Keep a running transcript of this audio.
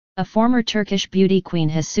A former Turkish beauty queen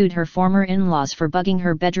has sued her former in-laws for bugging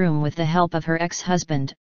her bedroom with the help of her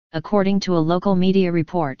ex-husband, according to a local media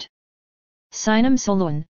report. Sinem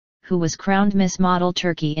Sülün, who was crowned Miss Model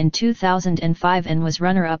Turkey in 2005 and was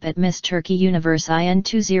runner-up at Miss Turkey Universe IN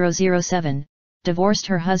 2007, divorced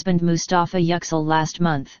her husband Mustafa Yüksel last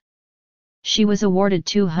month. She was awarded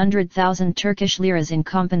 200,000 Turkish liras in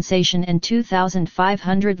compensation and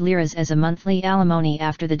 2,500 liras as a monthly alimony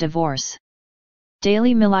after the divorce.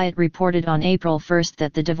 Daily Milliyet reported on April 1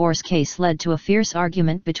 that the divorce case led to a fierce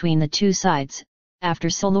argument between the two sides, after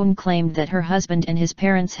Sülün claimed that her husband and his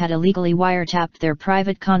parents had illegally wiretapped their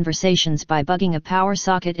private conversations by bugging a power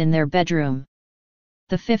socket in their bedroom.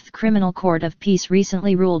 The Fifth Criminal Court of Peace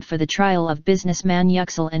recently ruled for the trial of businessman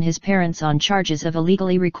Yüksel and his parents on charges of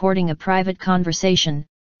illegally recording a private conversation,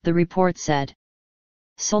 the report said.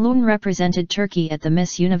 Sülün represented Turkey at the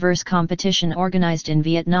Miss Universe competition organized in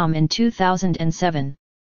Vietnam in 2007.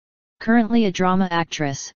 Currently a drama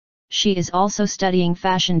actress, she is also studying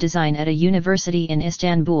fashion design at a university in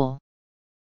Istanbul.